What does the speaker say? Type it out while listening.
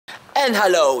En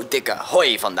hallo dikke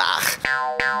hoi vandaag.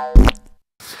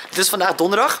 Het is vandaag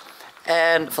donderdag.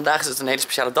 En vandaag is het een hele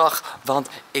speciale dag, want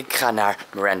ik ga naar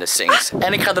Miranda Sings.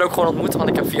 En ik ga er ook gewoon ontmoeten, want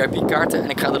ik heb VIP-kaarten. En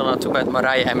ik ga er dan naartoe met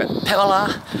Marije en met Pamela.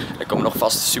 Er komen nog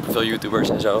vast superveel YouTubers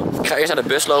en zo. Ik ga eerst naar de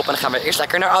bus lopen en dan gaan we eerst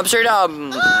lekker naar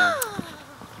Amsterdam.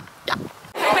 Ja.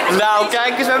 Nou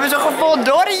kijk eens, we hebben ze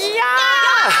gevonden hoor. Ja!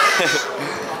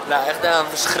 Nou echt een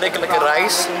verschrikkelijke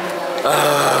reis.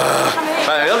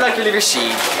 Maar heel blij dat jullie weer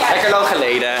zien. Lekker lang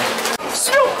geleden.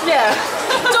 Snoepje!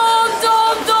 Dom,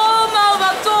 dom, dom, oh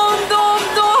wat dom.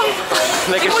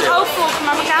 Lekker ik moet chill. ook volgen,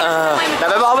 maar we gaan het Nou, we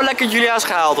hebben allemaal lekker Julia's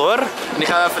gehaald hoor. En die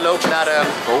gaan we even lopen naar de...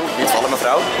 Oh, niet vallen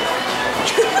mevrouw.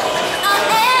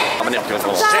 Wanneer heb je het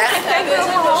wel? Zeg!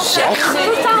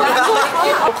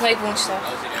 Volgende week woensdag.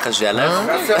 Gezellig.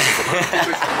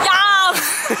 Ja!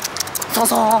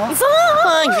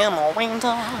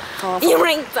 Je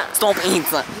ringt dan. Stop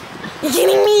eten.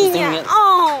 Je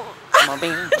oh.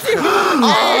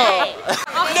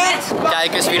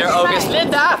 Kijk eens wie er ook is.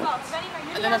 Linda!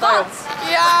 Linda Dijl.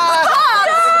 Ja!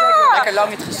 Lekker lang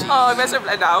niet gezien. Oh, ik ben zo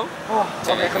blij nou.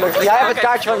 Jij hebt het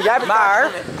kaartje van... Jij hebt het maar...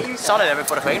 Sanne heb ik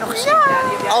vorige week nog gezien. Ja.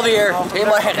 Alweer.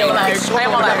 Helemaal herinnerd.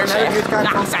 Helemaal herinnerd.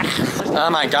 Oh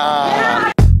my god.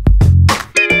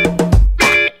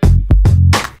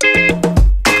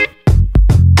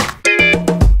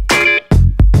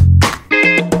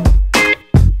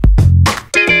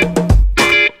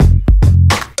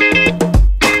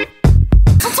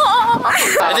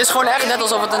 Het is gewoon echt net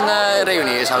alsof het een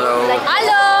reunie is, hallo.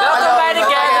 Hallo! Welkom bij de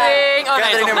gathering! Oh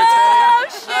nee, nummer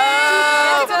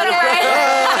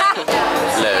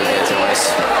 2. Leuk dit jongens.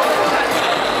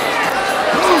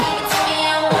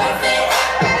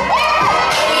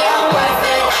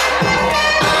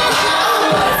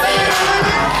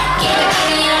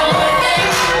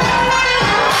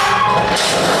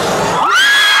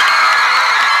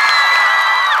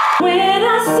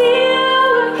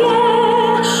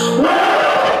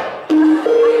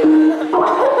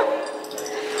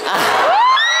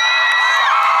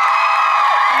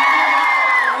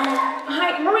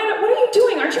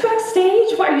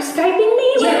 Skyping me?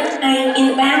 Yeah, I'm in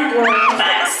the bathroom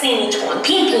backstage on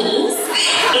pee-pees,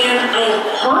 and I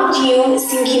heard you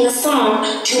singing a song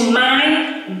to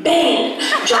my band.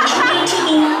 Joshua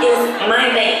is my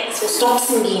band, so stop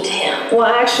singing to him. Well,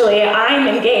 actually, I'm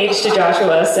engaged to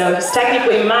Joshua, so he's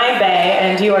technically my bae,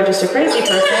 and you are just a crazy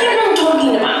person. That's not what I'm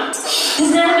talking about.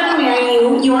 He's never gonna marry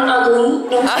you. You're ugly.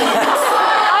 No chance.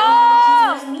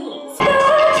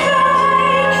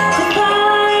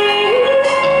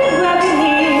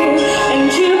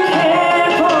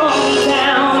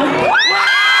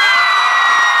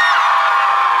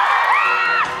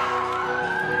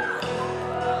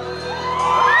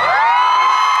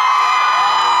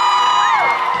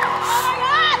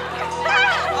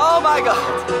 Oh my god.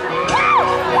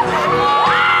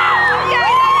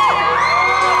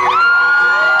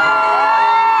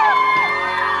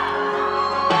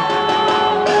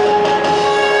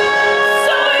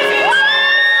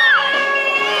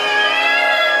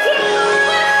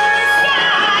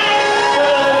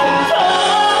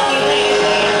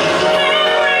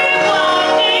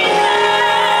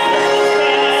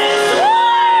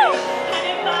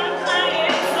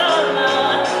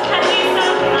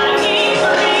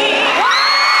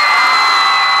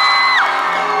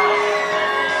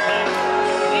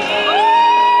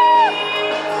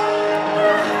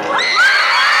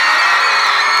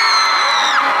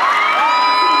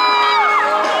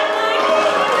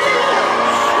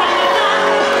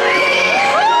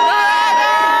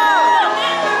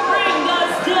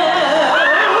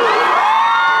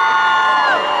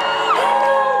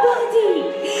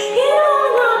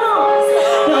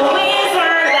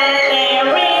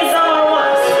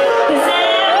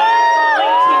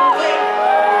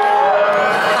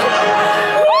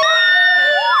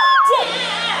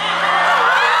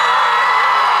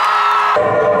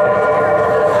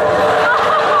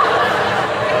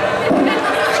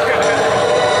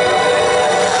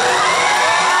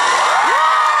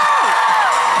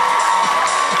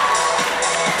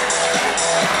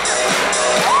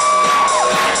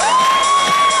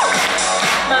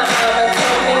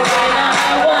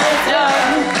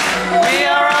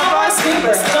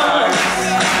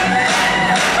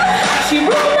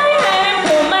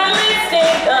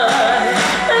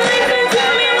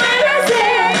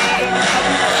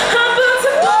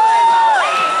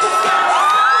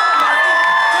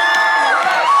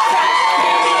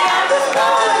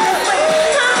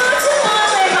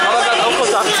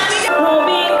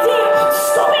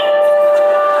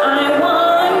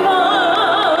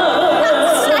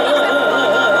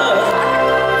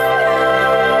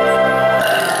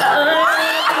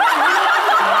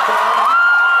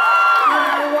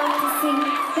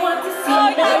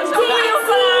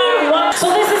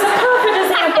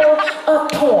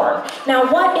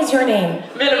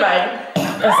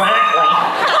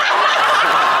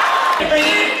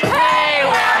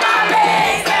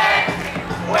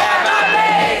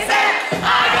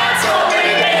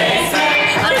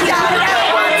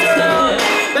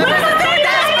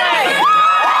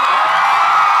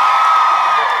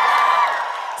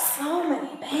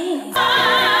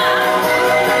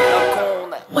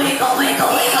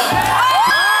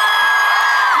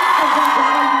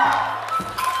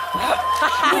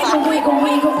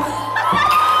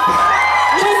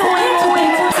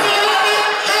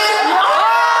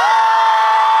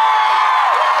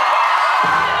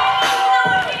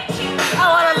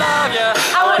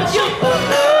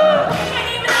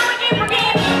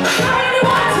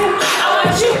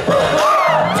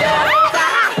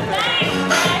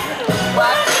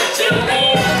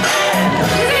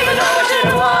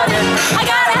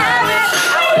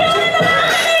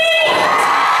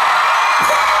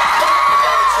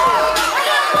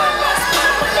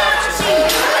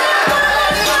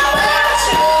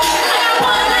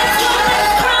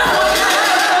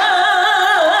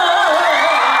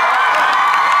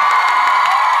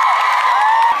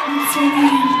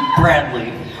 Bradley.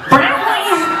 Bradley?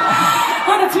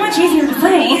 Oh, that's much easier to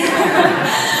say.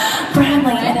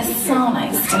 Bradley, it is so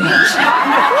nice to meet you.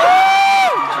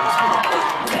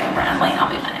 Okay, Bradley, I'll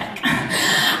be back.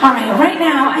 Alright, right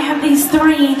now I have these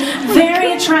three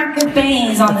very attractive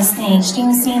bays on the stage. Do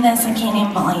you see this? I can't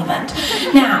even believe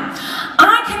it. Now,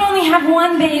 I can only have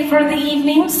one bay for the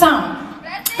evening, so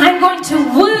I'm going to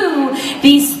woo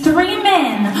these three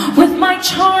men with my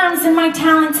charms and my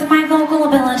talents and my vocal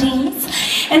abilities.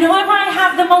 And whoever I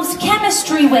have the most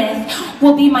chemistry with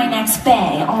will be my next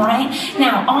bae, alright?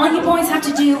 Now, all you boys have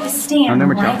to do is stand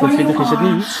right where you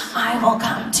are. I will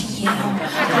come to you.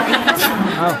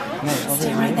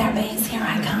 Stay right there, baes. Here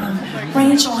I come.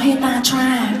 Rachel, hit that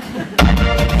track.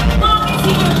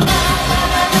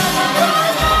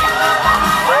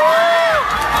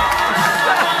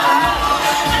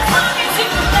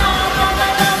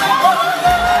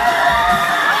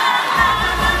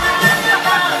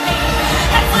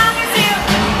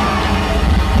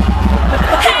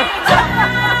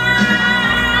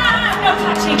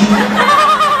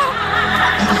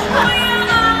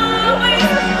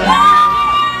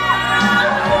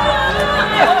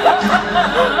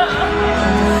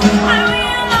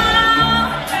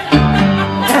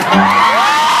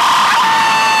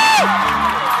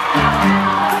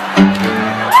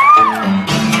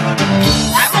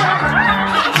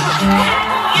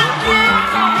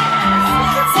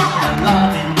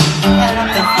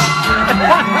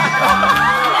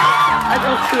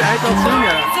 Hij kan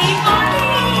zingen.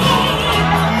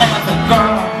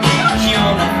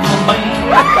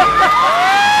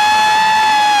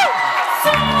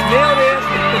 Nailed it!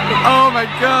 Oh my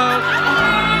god!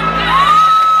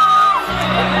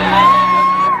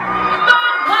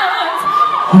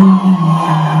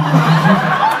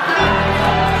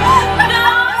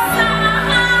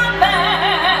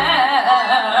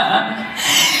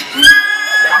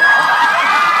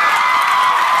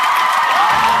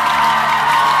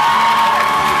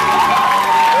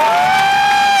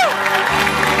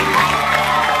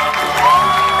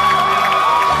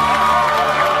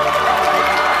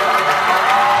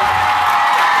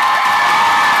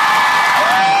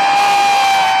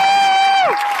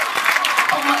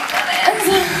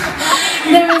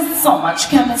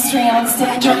 Chemistry on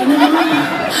stage right now.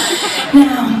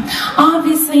 Now,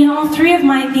 obviously, all three of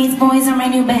these boys are my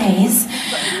new baes,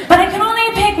 but I can only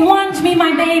pick one to be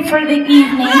my bae for the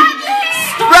evening.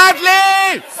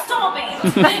 Bradley! Stop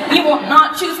it! You will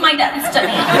not choose my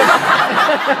destiny.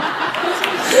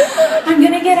 I'm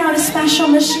gonna get out a special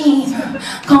machine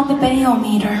called the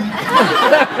baometer.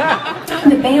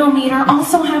 The baometer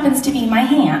also happens to be my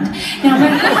hand. Now my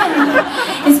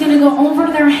hand is gonna go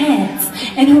over their heads,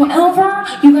 and whoever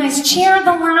you guys cheer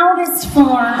the loudest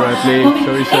for will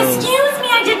be, excuse me,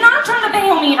 I did not turn the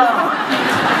baometer on.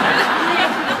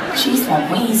 Jeez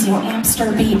Louise, you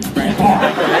Amster beat people.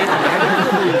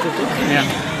 Okay,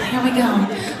 here we go.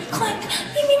 Click.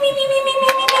 Me, me, me, me, me, me,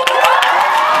 me, me, me.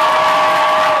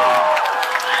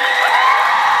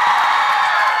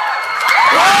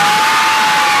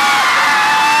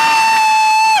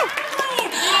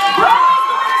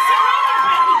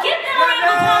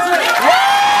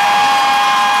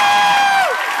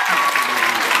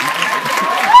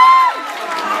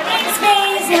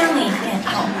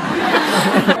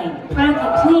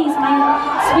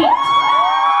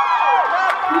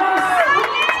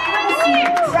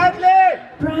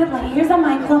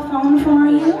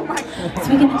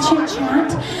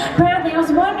 Bradley, I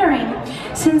was wondering,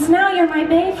 since now you're my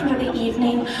bae for the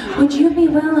evening, would you be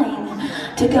willing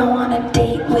to go on a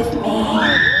date with me?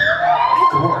 Of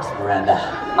course, Miranda.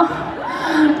 Oh,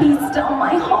 be still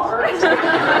my heart.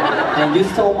 And you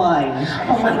stole mine.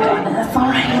 Oh my goodness, all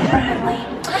right, Bradley.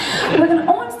 We're gonna,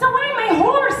 oh, I'm still wearing my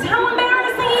horse, how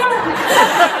embarrassing.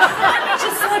 Let me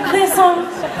just slip this on.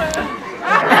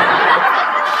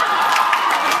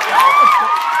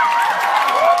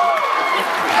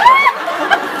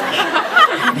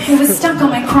 It was stuck on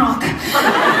my crock.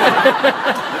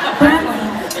 Bradley,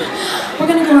 we're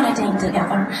gonna go on a date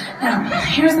together. Now,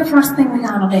 here's the first thing we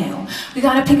gotta do. We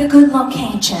gotta pick a good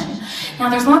location. Now,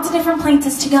 there's lots of different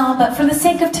places to go, but for the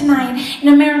sake of tonight, in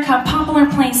America, a popular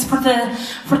place for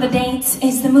the dates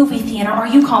is the movie theater, or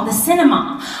you call the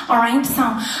cinema. All right,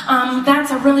 so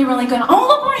that's a really, really good. Oh,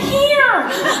 look, we're here!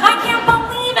 I can't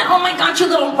believe it! Oh my God, you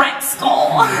little rat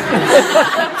skull!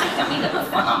 Taking me to the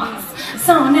cinemas.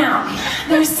 So now,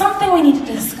 there's something we need to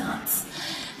discuss.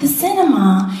 The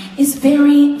cinema is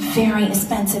very, very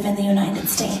expensive in the United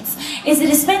States. Is it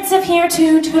expensive here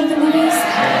to go to the movies?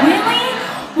 Really?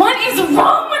 What is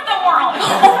wrong with the world?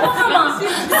 Obama!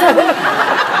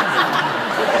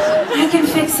 I can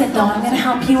fix it though. I'm gonna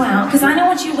help you out. Because I don't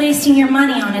want you wasting your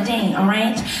money on a date,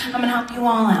 alright? I'm gonna help you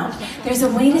all out. There's a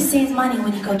way to save money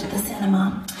when you go to the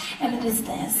cinema. And it is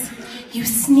this. You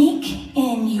sneak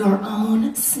in your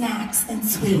own snacks and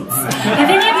sweets. Have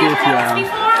any of you heard this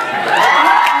before?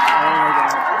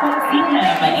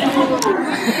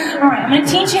 Alright, I'm gonna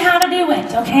teach you how to do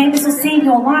it, okay? This will save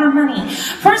you a lot of money.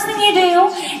 First thing you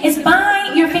do is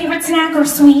buy your favorite snack or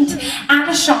sweet at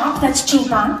a shop that's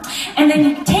cheaper, and then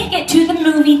you take it to the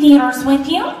movie theaters with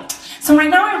you. So right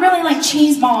now I really like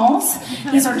cheese balls.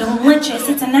 These are delicious.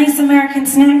 It's a nice American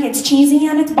snack. It's cheesy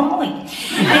and it's bally.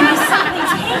 And you simply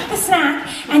take the snack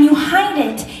and you hide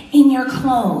it in your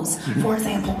clothes, for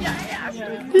example.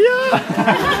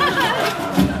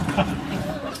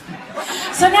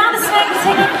 So now the snack is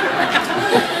hidden,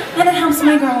 and it helps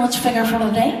my girl figure for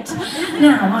the date.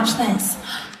 Now watch this.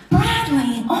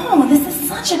 Bradley, oh, this is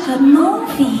such a good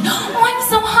movie. Oh, I'm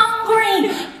so hungry.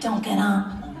 Don't get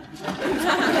up.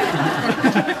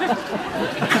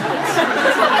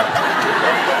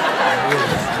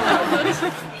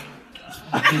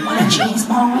 Want a cheese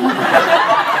ball?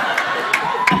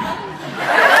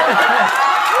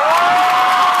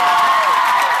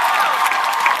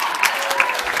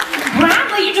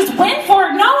 Bradley, you just went for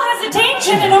it. No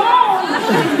hesitation at all.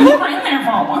 You were in there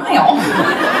for a while.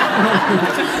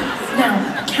 Now,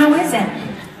 how is it?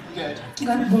 Good.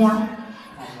 Good, warm.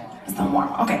 It's not warm.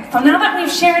 Okay, so now that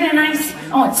we've shared a nice...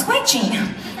 Oh, it's squishy.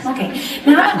 Okay,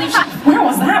 now that we've... Where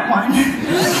was that one?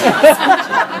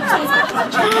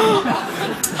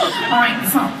 Alright,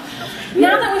 so...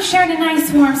 Now that we've shared a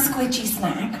nice, warm, squishy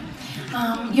snack,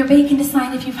 your babe can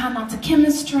decide if you've had lots of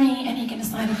chemistry, and he can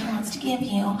decide if he wants to give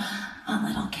you a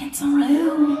little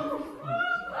kidsaroo.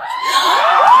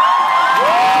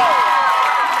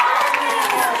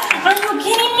 Are you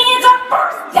kidding me? It's our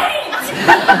first date!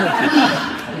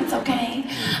 It's okay.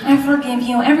 I forgive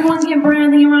you. Everyone give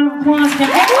Bradley a round of applause.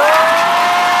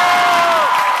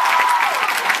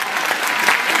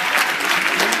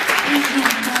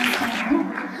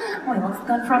 Oh, he looks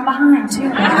good from behind,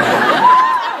 too.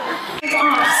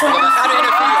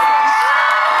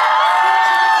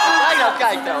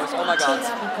 Kijk trouwens, oh my god.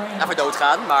 Even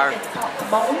doodgaan, maar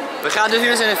we gaan dus nu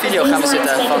eens in een video gaan we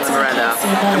zitten van Miranda.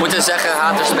 We moeten zeggen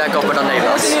haters back op, maar dan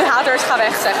Nederlands. Nu haters gaan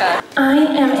weg zeggen. I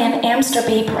am in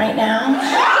Amsterdam right now.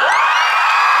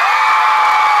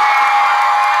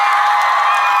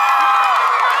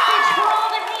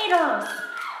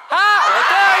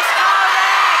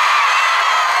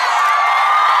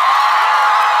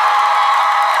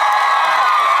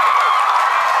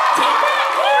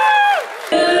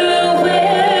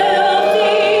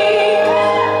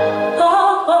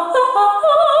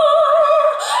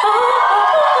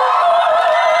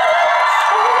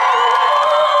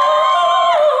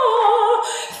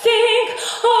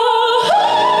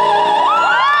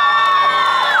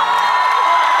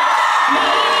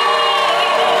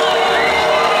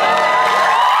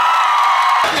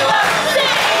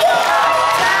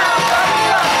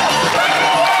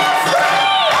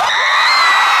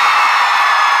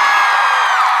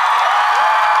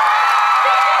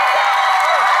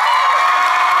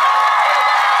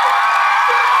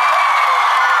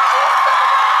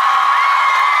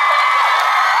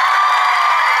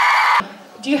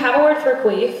 Do you have a word for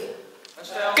queef?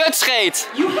 Kutscheet!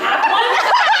 You have one?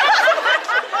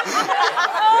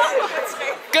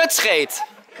 Kutscheet!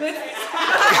 Good. I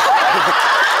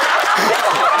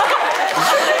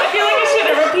feel like I should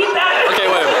repeat that. Okay,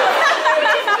 wait.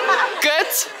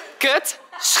 Kut,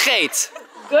 scheet.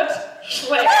 Good.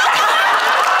 Schweet.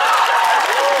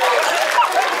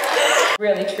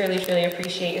 Really, truly, truly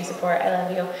appreciate your support. I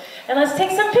love you. And let's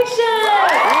take some pictures.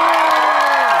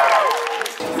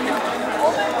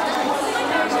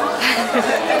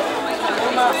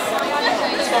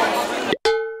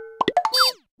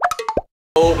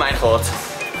 Oh mijn god.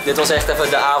 Dit was echt even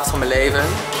de avond van mijn leven.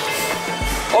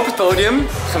 Op het podium,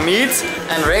 gemiet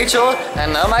en Rachel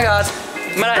en oh my god.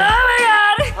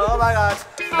 Oh my god.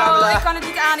 Oh, ik kan het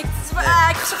niet aan.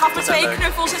 Ze gaf me 2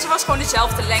 knuffels en ze was gewoon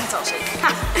dezelfde lengte als ik.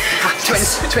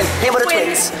 Twins. Helemaal de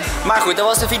twins. Maar goed, dat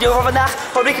was de video van vandaag.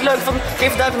 Hoop ik het leuk vond.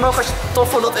 Geef een duimpje omhoog als je het tof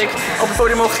vond dat ik op het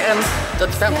podium mocht. En dat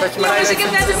je me Dus ik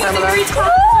heb net een meet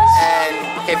gehad. En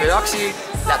geef een reactie.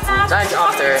 Laat een duimpje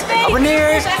achter. En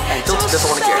abonneer. En tot de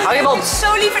volgende keer. Hou je mond.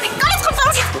 Zo lief en ik kan het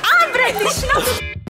gewoon niet aanbrengen.